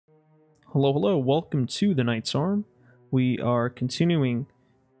Hello, hello, welcome to the Knight's Arm. We are continuing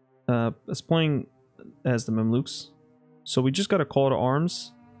as playing as the Mamluks. So we just got a call to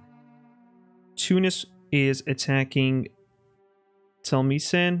arms. Tunis is attacking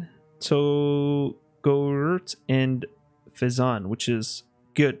Telmisan, Togurt, and Fezan, which is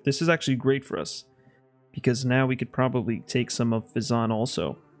good. This is actually great for us, because now we could probably take some of Fezan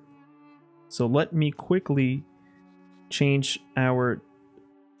also. So let me quickly change our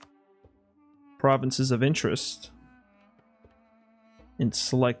provinces of interest and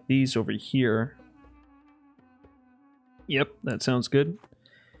select these over here. Yep, that sounds good.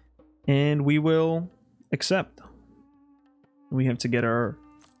 And we will accept. We have to get our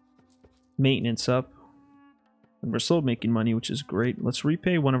maintenance up. And we're still making money, which is great. Let's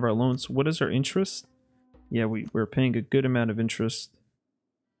repay one of our loans. What is our interest? Yeah, we're paying a good amount of interest.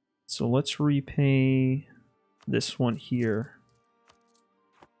 So let's repay this one here.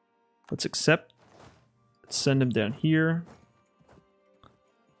 Let's accept. Let's send him down here.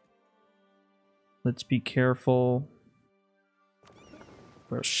 Let's be careful.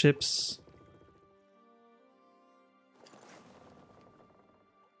 Our ships.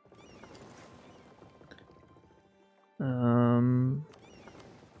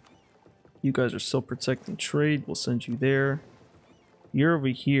 You guys are still protecting trade. We'll send you there. You're over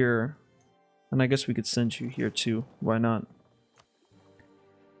here. And I guess we could send you here too. Why not?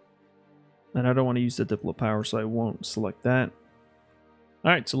 And I don't want to use the Diplo power, so I won't select that.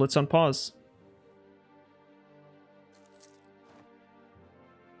 Alright, so let's unpause.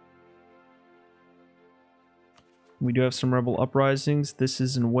 We do have some rebel uprisings. This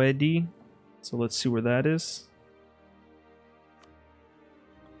is in Wedi. So let's see where that is.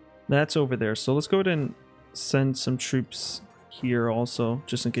 That's over there. So let's go ahead and send some troops here also,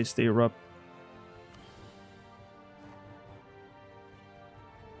 just in case they erupt.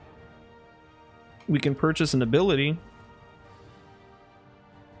 We can purchase an ability.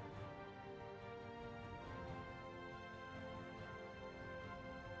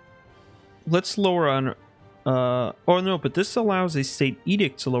 Let's lower on... oh no, but this allows a state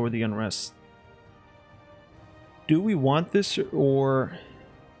edict to lower the unrest. Do we want this or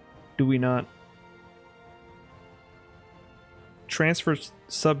do we not? Transfer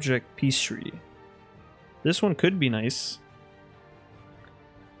subject peace treaty. This one could be nice.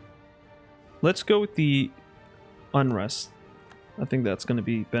 Let's go with the unrest. I think that's going to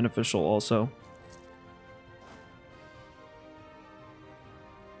be beneficial also.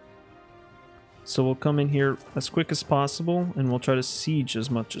 So we'll come in here as quick as possible, and we'll try to siege as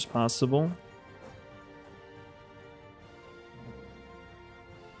much as possible.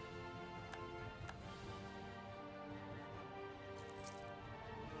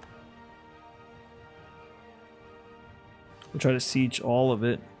 We'll try to siege all of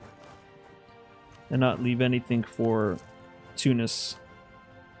it, and not leave anything for Tunis.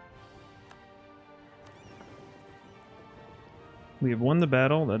 We have won the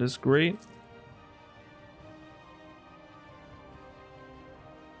battle, that is great.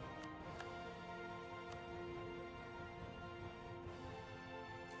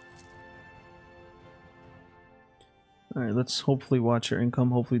 Alright, let's hopefully watch our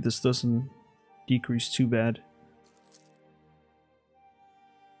income. Hopefully this doesn't decrease too bad.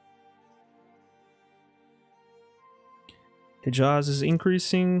 Hijaz is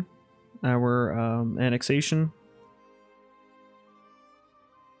increasing our annexation.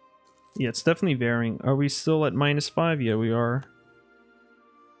 Yeah, it's definitely varying. Are we still at -5? Yeah, we are.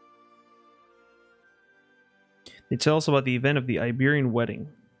 They tell us about the event of the Iberian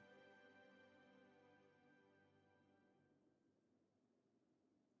wedding.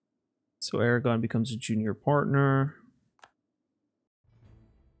 So Aragon becomes a junior partner.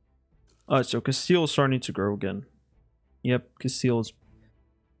 So Castile is starting to grow again. Yep, Castile is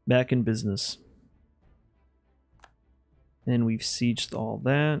back in business. And we've sieged all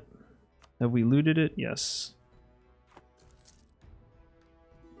that. Have we looted it? Yes.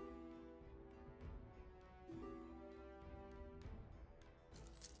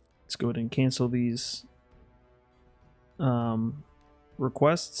 Let's go ahead and cancel these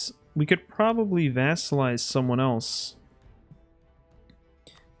requests. We could probably vassalize someone else.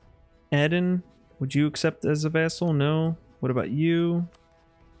 Aden, would you accept as a vassal? No. What about you?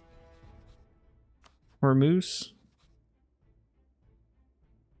 Hormuz?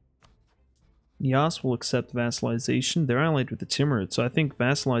 Yas will accept vassalization. They're allied with the Timurids, so I think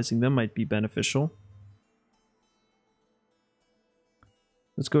vassalizing them might be beneficial.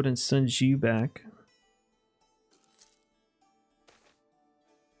 Let's go ahead and send you back.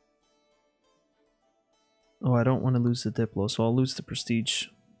 Oh, I don't want to lose the Diplo, so I'll lose the Prestige.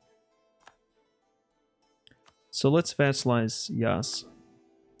 So let's vassalize Yas.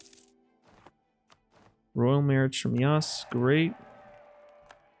 Royal marriage from Yas, great.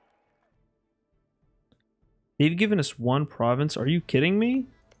 They've given us one province. Are you kidding me?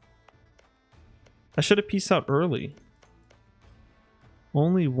 I should have peaced out early.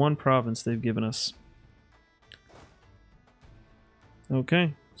 Only one province they've given us.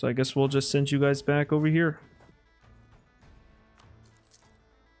 Okay, so I guess we'll just send you guys back over here.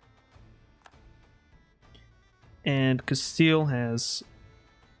 And Castile has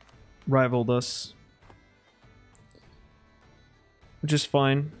rivaled us, which is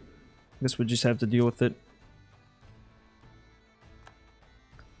fine. I guess we just have to deal with it.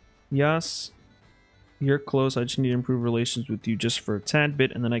 Yes, you're close. I just need to improve relations with you just for a tad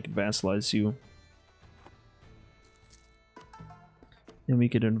bit, and then I can vassalize you. And we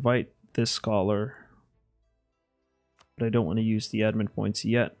could invite this scholar, but I don't want to use the admin points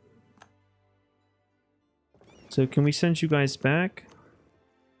yet. So can we send you guys back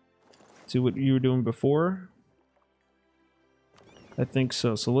to what you were doing before? I think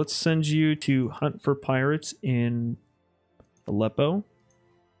so. So let's send you to hunt for pirates in Aleppo.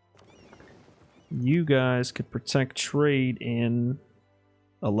 You guys could protect trade in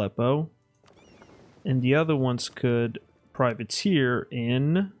Aleppo. And the other ones could privateer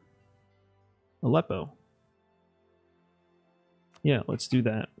in Aleppo. Yeah, let's do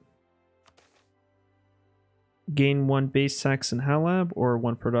that. Gain 1 base tax in Halab or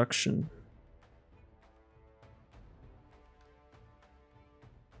 1 production?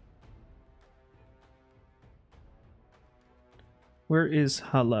 Where is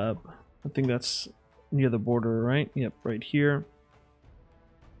Halab? I think that's near the border, right? Yep, right here.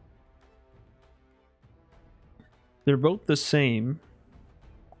 They're both the same.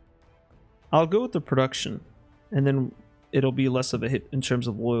 I'll go with the production, and then it'll be less of a hit in terms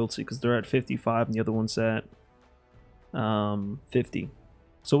of loyalty because they're at 55 and the other one's at 50.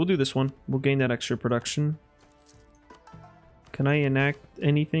 So we'll do this one. We'll gain that extra production. Can I enact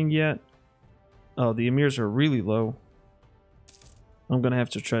anything yet? Oh, the emirs are really low. I'm gonna have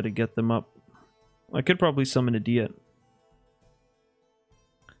to try to get them up. I could probably summon a Diet,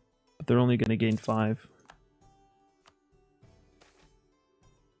 but they're only gonna gain 5.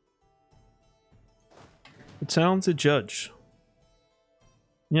 The town's a judge.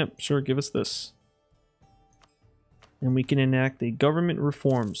 Yep, sure, give us this. And we can enact a government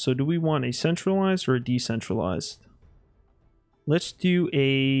reform. So do we want a centralized or a decentralized? Let's do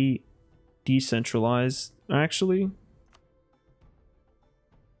a decentralized, actually.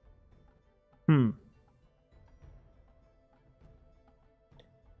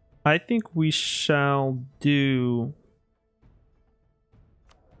 I think we shall do...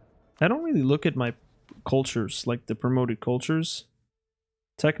 I don't really look at my cultures, like the promoted cultures.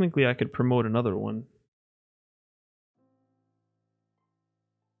 Technically, I could promote another one.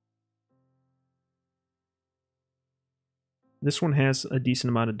 This one has a decent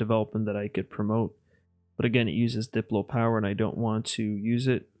amount of development that I could promote. But again, it uses Diplo power and I don't want to use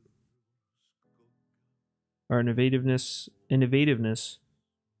it. Our innovativeness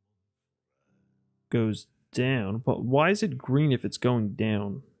goes down. But why is it green if it's going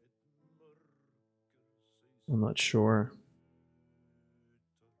down? I'm not sure.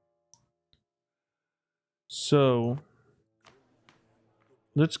 So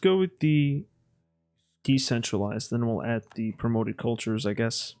let's go with the decentralized, then we'll add the promoted cultures, I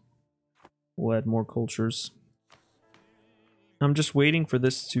guess. We'll add more cultures. I'm just waiting for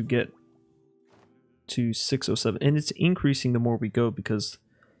this to get to 607, and it's increasing the more we go because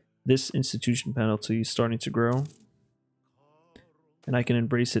this institution penalty is starting to grow. And I can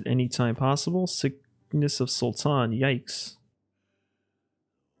embrace it anytime possible. Sickness of Sultan, yikes.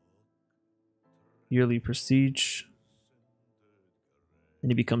 Yearly prestige.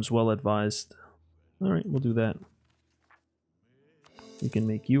 And he becomes well advised. Alright, we'll do that. We can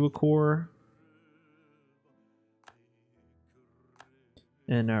make you a core.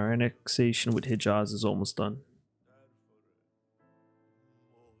 And our annexation with Hijaz is almost done.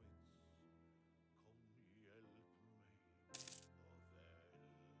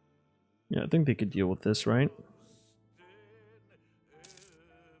 Yeah, I think they could deal with this, right?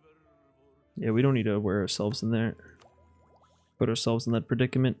 Yeah, we don't need to wear ourselves in there. Put ourselves in that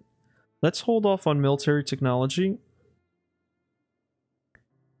predicament. Let's hold off on military technology.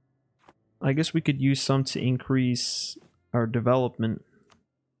 I guess we could use some to increase our development.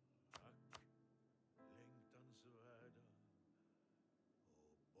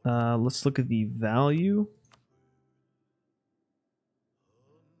 Let's look at the value.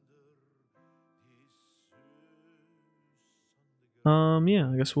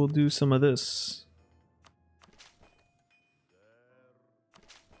 Yeah, I guess we'll do some of this.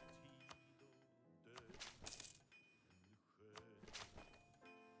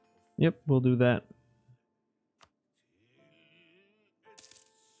 Yep, we'll do that.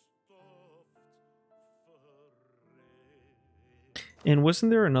 And wasn't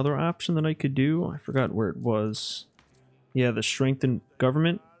there another option that I could do? I forgot where it was. Yeah, the strengthened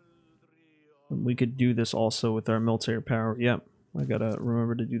government. We could do this also with our military power. Yep, I gotta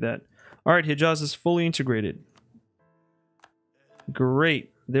remember to do that. Alright, Hijaz is fully integrated.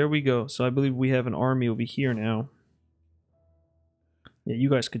 Great, there we go. So I believe we have an army over here now. Yeah,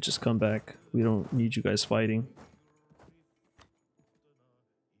 you guys could just come back. We don't need you guys fighting.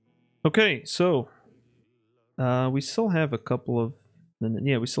 Okay, so we still have a couple of minutes.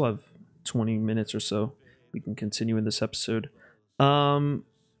 Yeah, we still have 20 minutes or so. We can continue in this episode.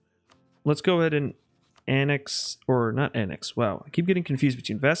 Let's go ahead and annex, or not annex. Wow, I keep getting confused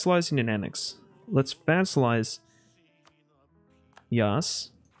between vassalizing and annex. Let's vassalize Yas.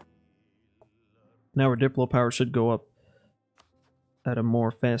 Now our diplo power should go up at a more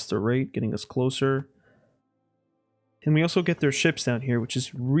faster rate, getting us closer. And we also get their ships down here, which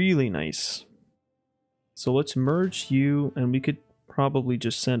is really nice. So let's merge you, and we could probably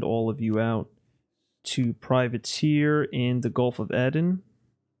just send all of you out to privateer in the Gulf of Aden.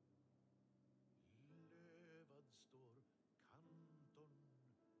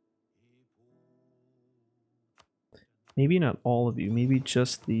 Maybe not all of you, maybe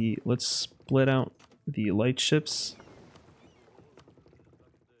just the... Let's split out the light ships.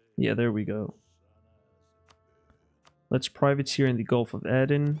 Yeah, there we go. Let's privateer in the Gulf of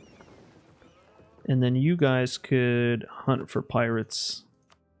Aden. And then you guys could hunt for pirates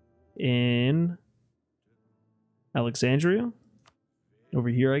in Alexandria? Over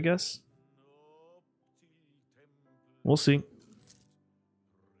here, I guess? We'll see.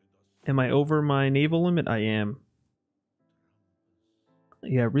 Am I over my naval limit? I am.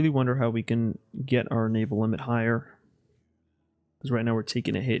 Yeah, I really wonder how we can get our naval limit higher. Because right now we're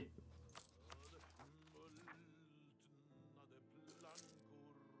taking a hit.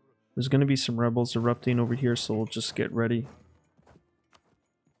 There's going to be some rebels erupting over here, so we'll just get ready.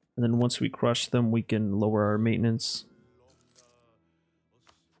 And then once we crush them, we can lower our maintenance.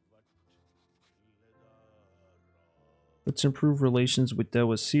 Let's improve relations with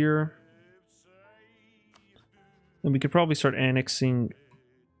Dewasir. And we could probably start annexing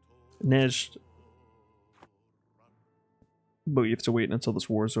Nejd. But you have to wait until this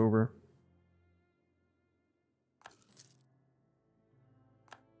war is over.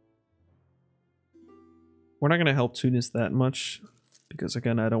 We're not going to help Tunis that much, because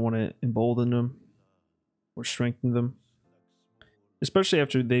again, I don't want to embolden them or strengthen them. Especially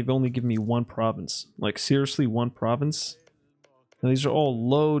after they've only given me one province. Like, seriously, one province? Now, these are all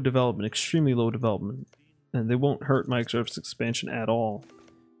low development, extremely low development. And they won't hurt my surface expansion at all.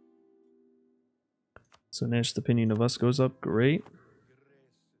 So Najd's opinion of us goes up, great.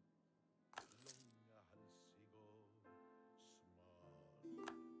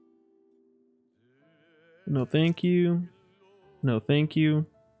 No thank you. No thank you.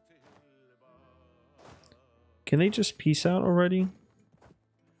 Can they just peace out already?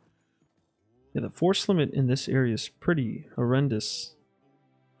 Yeah, the force limit in this area is pretty horrendous.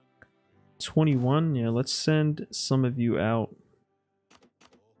 21, yeah, let's send some of you out.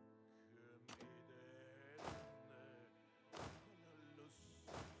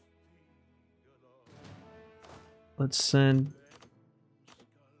 Let's send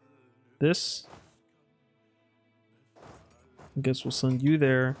this. I guess we'll send you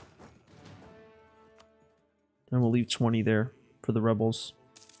there. And we'll leave 20 there for the rebels.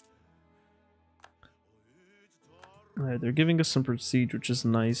 Alright, they're giving us some prestige, which is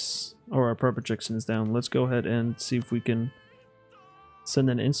nice. Oh, our power projection is down. Let's go ahead and see if we can send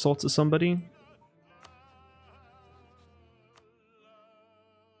an insult to somebody.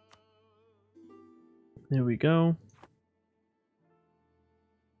 There we go.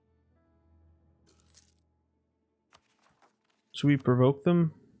 Should we provoke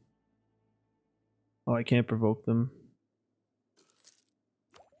them? Oh, I can't provoke them.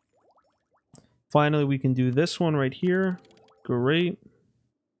 Finally, we can do this one right here. Great.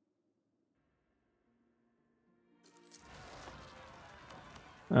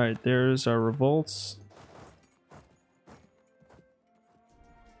 Alright, there's our revolts.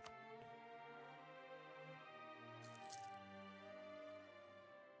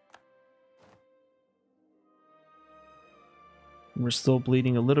 We're still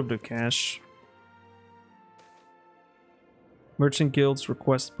bleeding a little bit of cash. Merchant guilds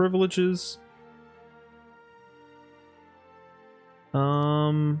request privileges.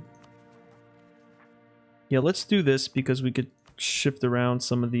 Yeah, let's do this because we could shift around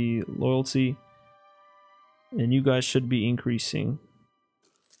some of the loyalty. And you guys should be increasing.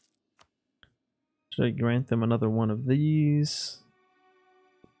 Should I grant them another one of these?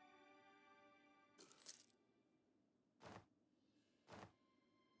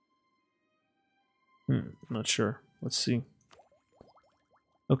 Not sure. Let's see.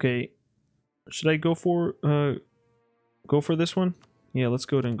 Okay. Should I go for this one? Yeah, let's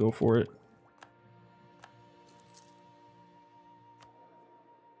go ahead and go for it.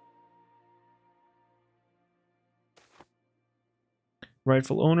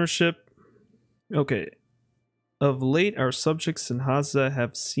 Rightful ownership. Okay. Of late, our subjects in Haza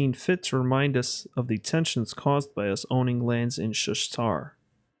have seen fit to remind us of the tensions caused by us owning lands in Shushtar.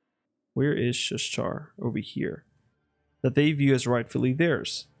 Where is Shushtar? Over here. That they view as rightfully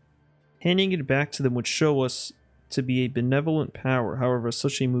theirs. Handing it back to them would show us to be a benevolent power. However,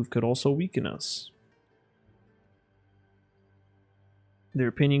 such a move could also weaken us. Their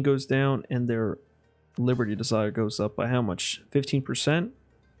opinion goes down and their liberty desire goes up by how much? 15%?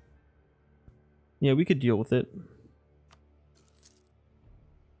 Yeah, we could deal with it.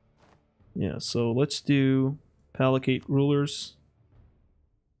 Yeah, so let's do Palicate rulers.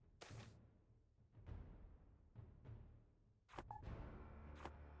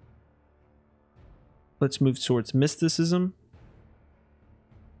 Let's move towards mysticism.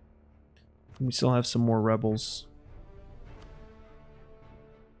 We still have some more rebels.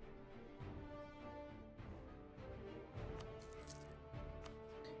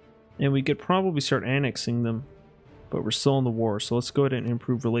 And we could probably start annexing them. But we're still in the war, so let's go ahead and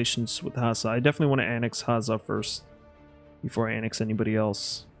improve relations with Haza. I definitely want to annex Haza first, before I annex anybody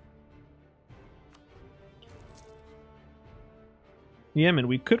else. Yemen,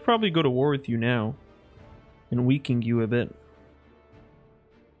 we could probably go to war with you now, and weaken you a bit.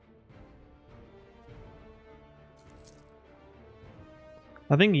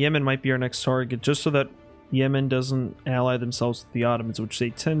 I think Yemen might be our next target, just so that Yemen doesn't ally themselves with the Ottomans, which they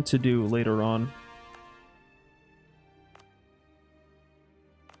tend to do later on.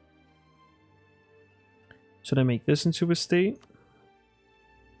 Should I make this into a state?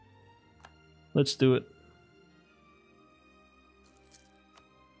 Let's do it.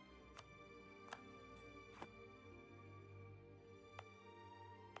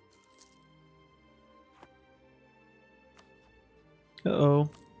 Uh-oh.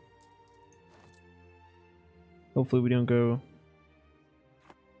 Hopefully we don't go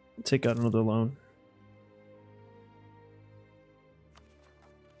take out another loan.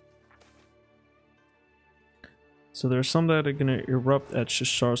 So there's some that are going to erupt at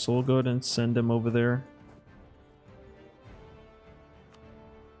Shishar, so we'll go ahead and send them over there.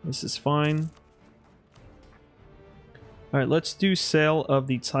 This is fine. Alright, let's do sale of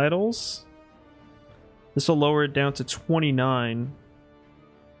the titles. This will lower it down to 29.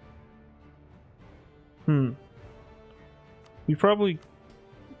 We probably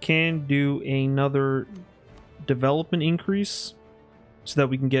can do another development increase so that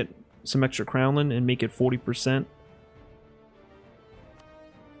we can get some extra crownland and make it 40%.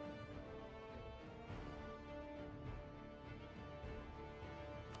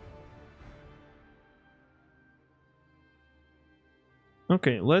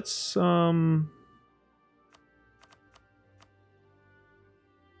 Okay, let's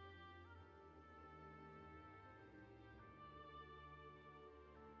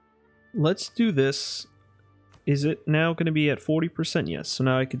do this. Is it now going to be at 40%? Yes. So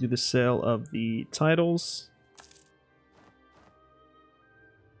now I could do the sale of the titles.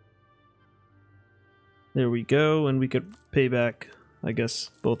 There we go. And we could pay back, I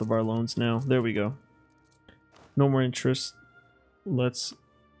guess, both of our loans now. There we go. No more interest. Let's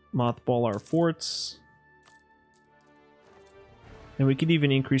mothball our forts. And we could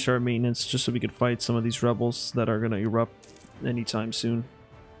even increase our maintenance just so we could fight some of these rebels that are going to erupt anytime soon.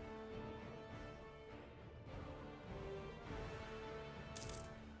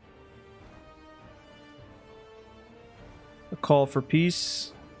 A call for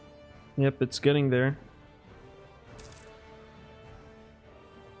peace. Yep, it's getting there.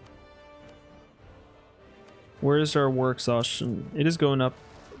 Where is our war exhaustion? It is going up,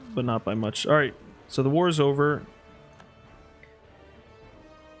 but not by much. Alright, so the war is over.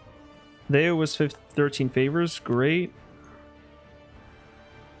 There was 13 favors. Great.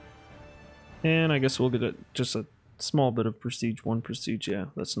 And I guess we'll get just a small bit of prestige. 1 prestige, yeah,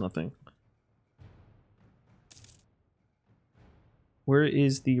 that's nothing. Where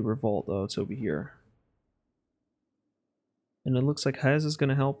is the revolt? Oh, it's over here. And it looks like Haz is going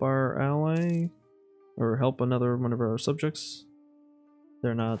to help our ally. Or help another one of our subjects.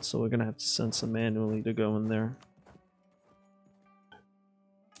 They're not, so we're going to have to send some manually to go in there.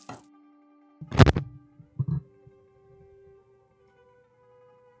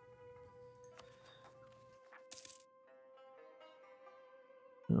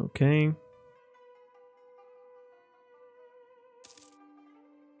 Okay.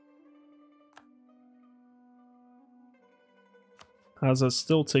 How's that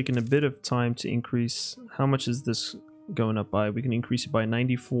still taking a bit of time to increase? How much is this going up by? We can increase it by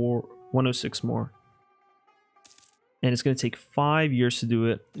 94, 106 more. And it's going to take 5 years to do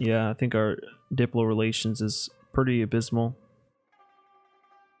it. Yeah, I think our Diplo relations is pretty abysmal.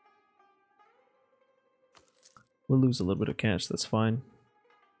 We'll lose a little bit of cash, that's fine.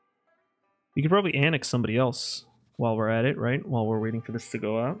 We could probably annex somebody else while we're at it, right? While we're waiting for this to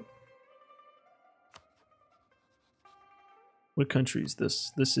go out. What country is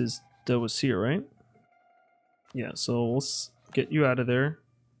this? This is Dawasir, right? Yeah, so we'll get you out of there.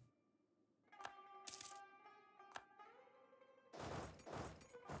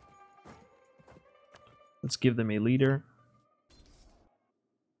 Let's give them a leader.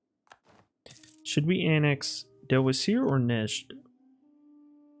 Should we annex Dawasir or Nejd?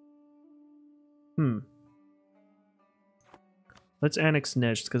 Let's annex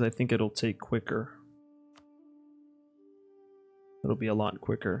Nejd because I think it'll take quicker. It'll be a lot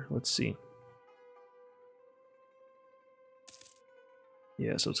quicker. Let's see.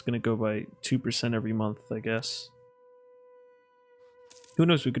 Yeah, so it's going to go by 2% every month, I guess. Who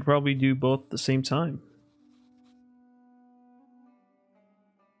knows? We could probably do both at the same time.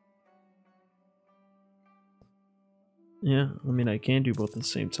 Yeah, I mean, I can do both at the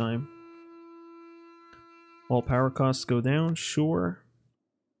same time. All power costs go down, sure.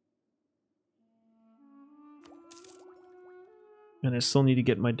 And I still need to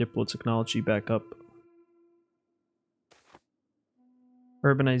get my Diplo technology back up.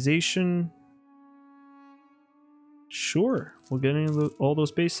 Urbanization. Sure, we'll get all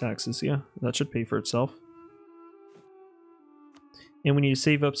those base taxes, yeah. That should pay for itself. And we need to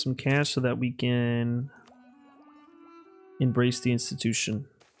save up some cash so that we can embrace the institution.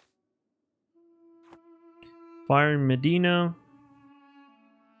 Fire in Medina.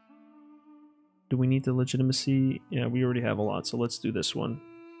 Do we need the legitimacy? Yeah, we already have a lot, so let's do this one.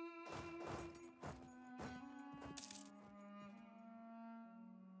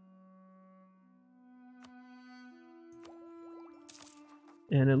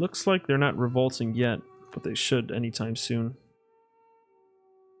 And it looks like they're not revolting yet, but they should anytime soon.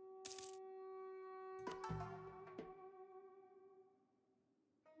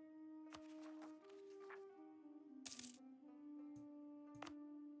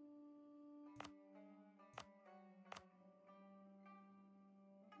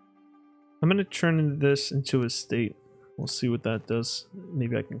 I'm going to turn this into a state. We'll see what that does.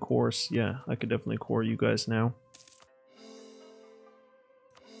 Maybe I can course. Yeah, I could definitely core you guys now.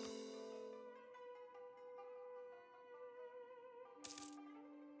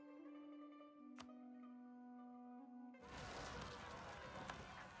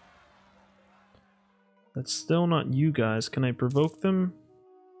 That's still not you guys. Can I provoke them?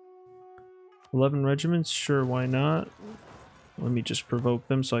 11 regiments? Sure, why not? Let me just provoke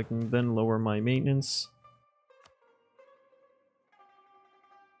them so I can then lower my maintenance.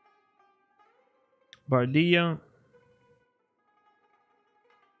 Bardia.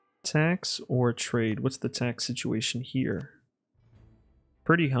 Tax or trade? What's the tax situation here?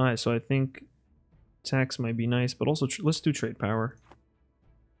 Pretty high, so I think tax might be nice, but also let's do trade power.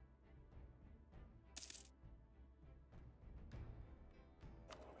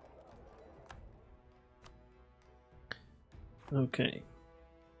 Okay.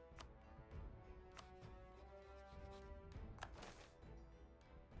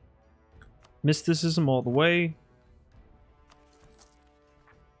 Mysticism all the way.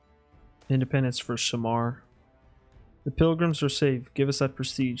 Independence for Shamar. The pilgrims are safe. Give us that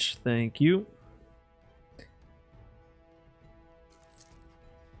prestige. Thank you.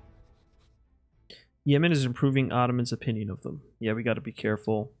 Yemen is improving Ottoman's opinion of them. Yeah, we got to be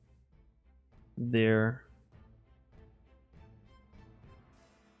careful there.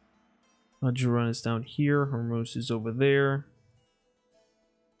 Ajuran is down here. Hormuz is over there.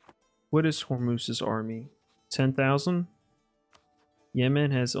 What is Hormuz's army? 10,000? Yemen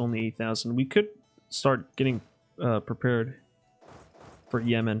has only 8,000. We could start getting prepared for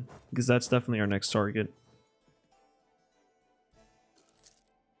Yemen, because that's definitely our next target.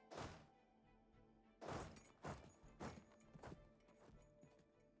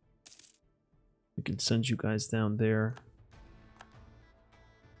 We can send you guys down there.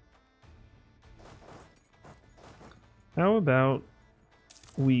 How about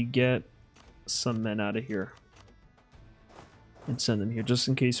we get some men out of here and send them here just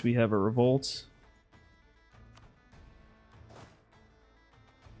in case we have a revolt.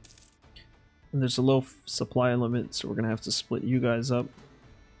 And there's a low supply limit, so we're gonna have to split you guys up.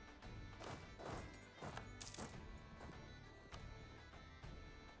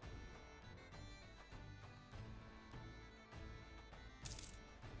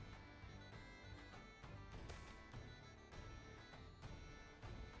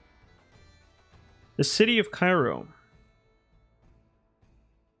 The city of Cairo.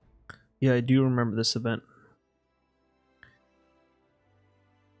 Yeah, I do remember this event.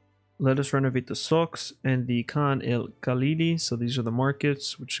 Let us renovate the souks and the Khan el Khalili. So these are the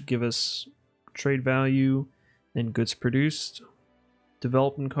markets which give us trade value and goods produced.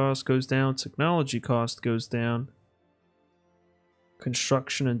 Development cost goes down. Technology cost goes down.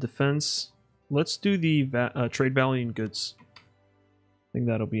 Construction and defense. Let's do the trade value and goods. I think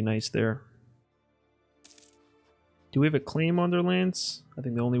that'll be nice there. Do we have a claim on their lands? I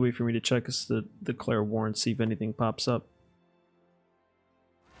think the only way for me to check is to declare war and see if anything pops up.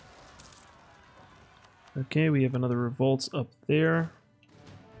 Okay, we have another revolt up there.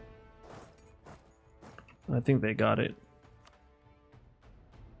 I think they got it.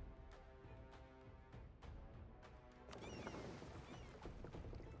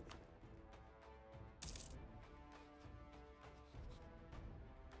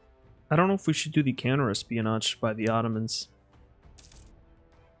 I don't know if we should do the counter-espionage by the Ottomans.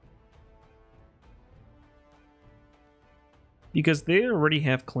 Because they already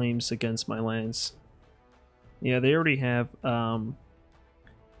have claims against my lands. Yeah, they already have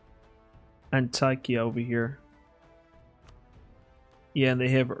Antakya over here. Yeah, and they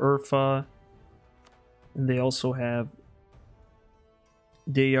have Urfa. And they also have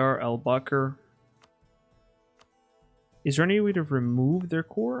Dayar al-Bakr. Is there any way to remove their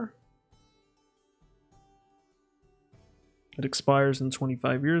core? It expires in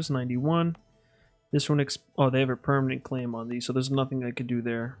 25 years, 91. This one, oh, they have a permanent claim on these, so there's nothing I could do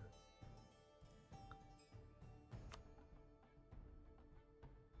there.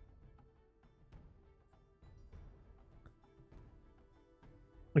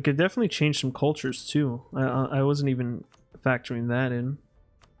 I could definitely change some cultures too. I wasn't even factoring that in.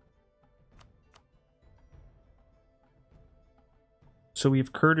 So we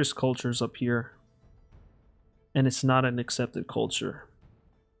have Kurdish cultures up here. And it's not an accepted culture.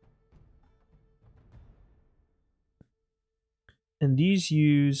 And these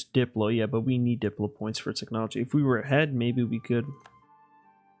use Diplo, yeah, but we need Diplo points for technology. If we were ahead, maybe we could.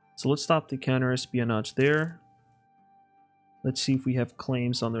 So let's stop the counter-espionage there. Let's see if we have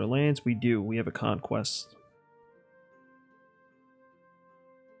claims on their lands. We do. We have a conquest.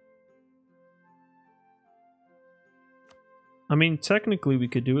 I mean, technically we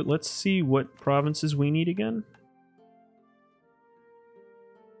could do it. Let's see what provinces we need again.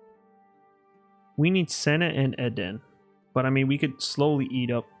 We need Sena and Eden. But I mean, we could slowly eat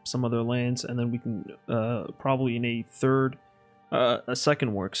up some other lands, and then we can probably in a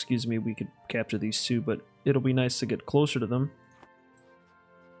second war, excuse me, we could capture these two, but it'll be nice to get closer to them.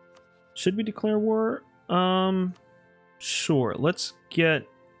 Should we declare war? Sure. Let's get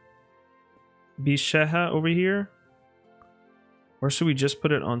Bisheha over here. Or should we just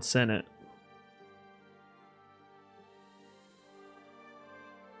put it on Senate?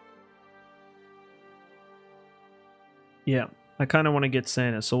 Yeah, I kind of want to get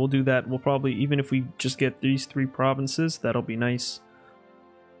Santa, so we'll do that. We'll probably, even if we just get these 3 provinces, that'll be nice.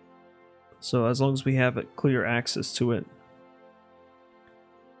 So as long as we have a clear access to it.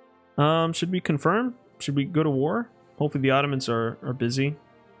 Should we confirm? Should we go to war? Hopefully the Ottomans are busy.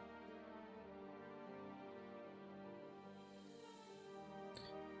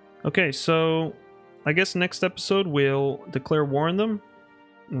 Okay, so I guess next episode we'll declare war on them.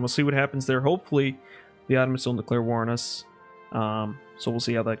 And we'll see what happens there. Hopefully the Ottomans don't declare war on us. So we'll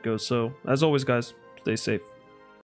see how that goes. So as always, guys, stay safe.